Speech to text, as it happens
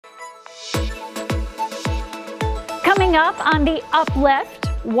Coming up on the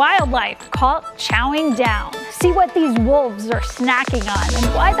Uplift, wildlife caught chowing down. See what these wolves are snacking on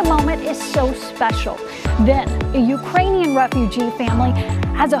and why the moment is so special. Then, a Ukrainian refugee family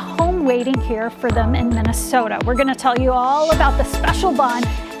has a home waiting here for them in Minnesota. We're going to tell you all about the special bond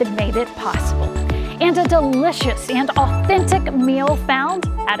that made it possible. And a delicious and authentic meal found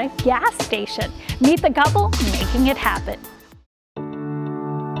at a gas station. Meet the couple making it happen.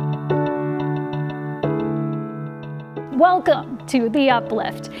 Welcome to The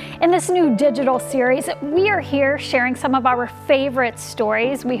Uplift. In this new digital series, we are here sharing some of our favorite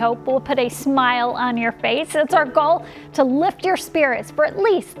stories we hope will put a smile on your face. It's our goal to lift your spirits for at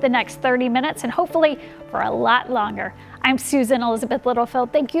least the next 30 minutes and hopefully for a lot longer. I'm Susan Elizabeth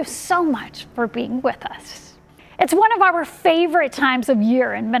Littlefield. Thank you so much for being with us. It's one of our favorite times of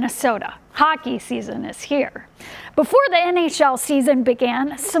year in Minnesota. Hockey season is here. Before the NHL season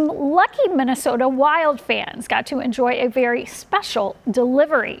began, some lucky Minnesota Wild fans got to enjoy a very special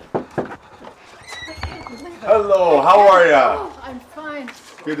delivery. Hello, how are you? Oh, I'm fine.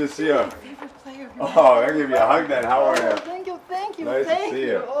 Good to see you. Favorite player. Oh, I'll give you a hug then. How are you? Thank you, thank you, Nice to see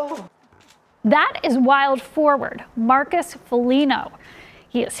you. Oh. That is Wild forward Marcus Foligno.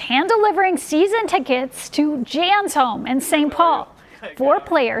 He is hand-delivering season tickets to Jan's home in St. Paul. 4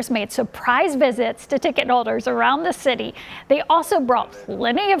 players made surprise visits to ticket holders around the city. They also brought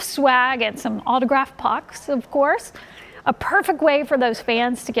plenty of swag and some autographed pucks, of course. A perfect way for those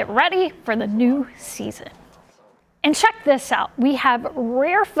fans to get ready for the new season. And check this out. We have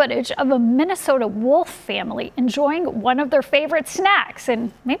rare footage of a Minnesota wolf family enjoying one of their favorite snacks,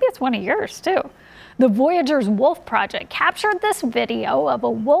 and maybe it's one of yours too. The Voyagers Wolf Project captured this video of a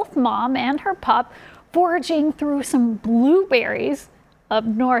wolf mom and her pup foraging through some blueberries up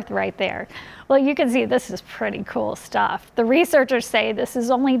north right there. Well, you can see this is pretty cool stuff. The researchers say this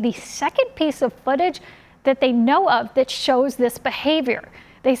is only the second piece of footage that they know of that shows this behavior.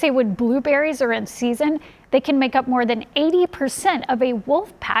 They say when blueberries are in season, they can make up more than 80% of a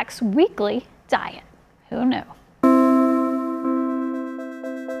wolf pack's weekly diet. Who knew?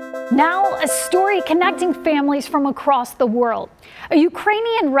 Now, a story connecting families from across the world. A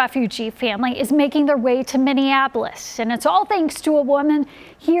Ukrainian refugee family is making their way to Minneapolis, and it's all thanks to a woman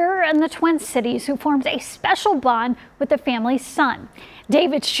here in the Twin Cities who formed a special bond with the family's son.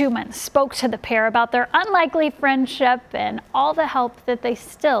 David Schumann spoke to the pair about their unlikely friendship and all the help that they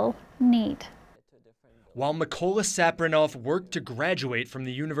still need. While Mykola Saprinov worked to graduate from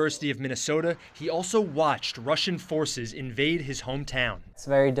the University of Minnesota, he also watched Russian forces invade his hometown. It's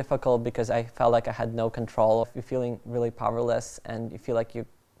very difficult because I felt like I had no control. You're feeling really powerless and you feel like you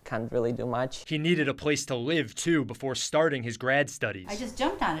can't really do much. He needed a place to live, too, before starting his grad studies. I just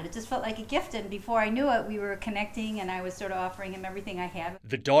jumped on it. It just felt like a gift, and before I knew it, we were connecting, and I was sort of offering him everything I had.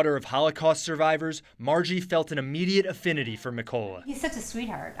 The daughter of Holocaust survivors, Margie felt an immediate affinity for Mykola. He's such a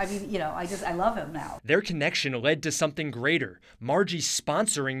sweetheart. I mean, you know, I love him now. Their connection led to something greater. Margie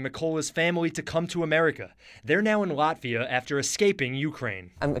sponsoring Mykola's family to come to America. They're now in Latvia after escaping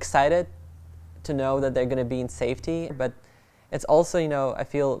Ukraine. I'm excited to know that they're going to be in safety, but it's also, you know, I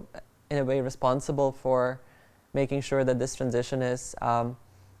feel in a way responsible for making sure that this transition is,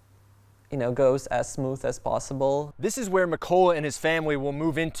 you know, goes as smooth as possible. This is where Mykola and his family will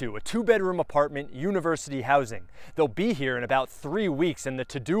move into, a 2-bedroom apartment, university housing. They'll be here in about 3 weeks, and the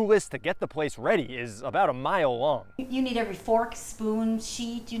to-do list to get the place ready is about a mile long. You need every fork, spoon,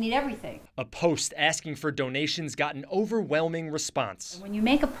 sheet, you need everything. A post asking for donations got an overwhelming response. When you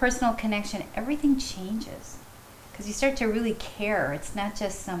make a personal connection, everything changes. Because you start to really care. It's not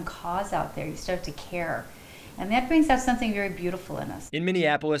just some cause out there, you start to care. And that brings out something very beautiful in us. In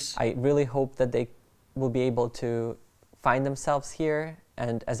Minneapolis, I really hope that they will be able to find themselves here,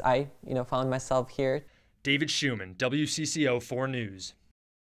 and as I, you know, found myself here. David Schumann, WCCO 4 News.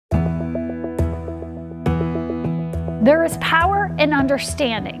 There is power in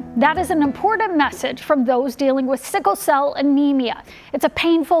understanding. That is an important message from those dealing with sickle cell anemia. It's a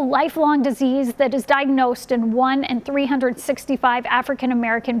painful, lifelong disease that is diagnosed in 1 in 365 African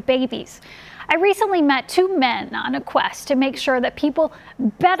American babies. I recently met 2 men on a quest to make sure that people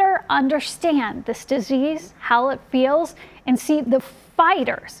better understand this disease, how it feels, and see the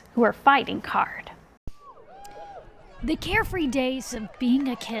fighters who are fighting hard. The carefree days of being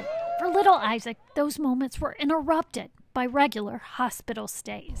a kid. For little Isaac, those moments were interrupted by regular hospital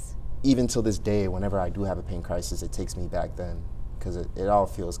stays. Even till this day, whenever I do have a pain crisis, it takes me back then, because it all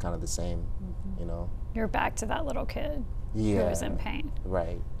feels kind of the same, you know? You're back to that little kid who was in pain.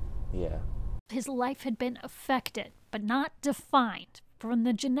 Right, yeah. His life had been affected, but not defined, from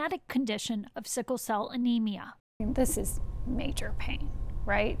the genetic condition of sickle cell anemia. This is major pain.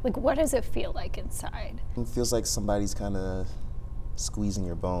 right? Like, what does it feel like inside? It feels like somebody's kind of squeezing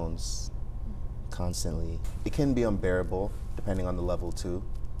your bones constantly. It can be unbearable, depending on the level too.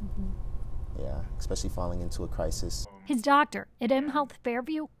 Yeah, especially falling into a crisis. His doctor at mHealth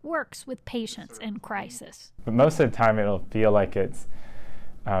Fairview works with patients in crisis. But most of the time it'll feel like it's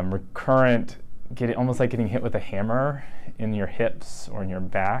recurrent, almost like getting hit with a hammer in your hips or in your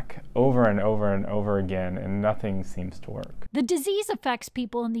back over and over and over again, and nothing seems to work. The disease affects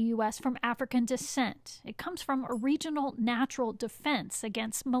people in the U.S. from African descent. It comes from a regional natural defense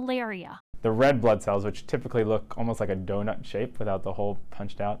against malaria. The red blood cells, which typically look almost like a donut shape without the hole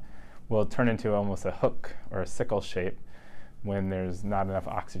punched out, will turn into almost a hook or a sickle shape when there's not enough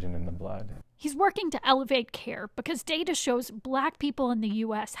oxygen in the blood. He's working to elevate care because data shows Black people in the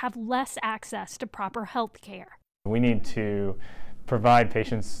U.S. have less access to proper health care. We need to provide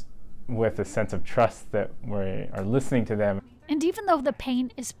patients with a sense of trust that we are listening to them. And even though the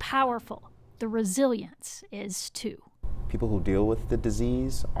pain is powerful, the resilience is too. People who deal with the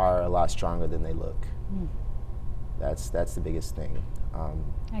disease are a lot stronger than they look. That's the biggest thing.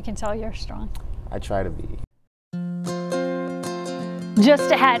 I can tell you're strong. I try to be.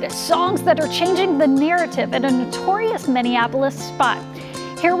 Just ahead, songs that are changing the narrative at a notorious Minneapolis spot.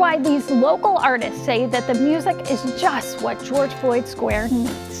 Hear why these local artists say that the music is just what George Floyd Square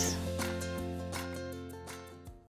needs.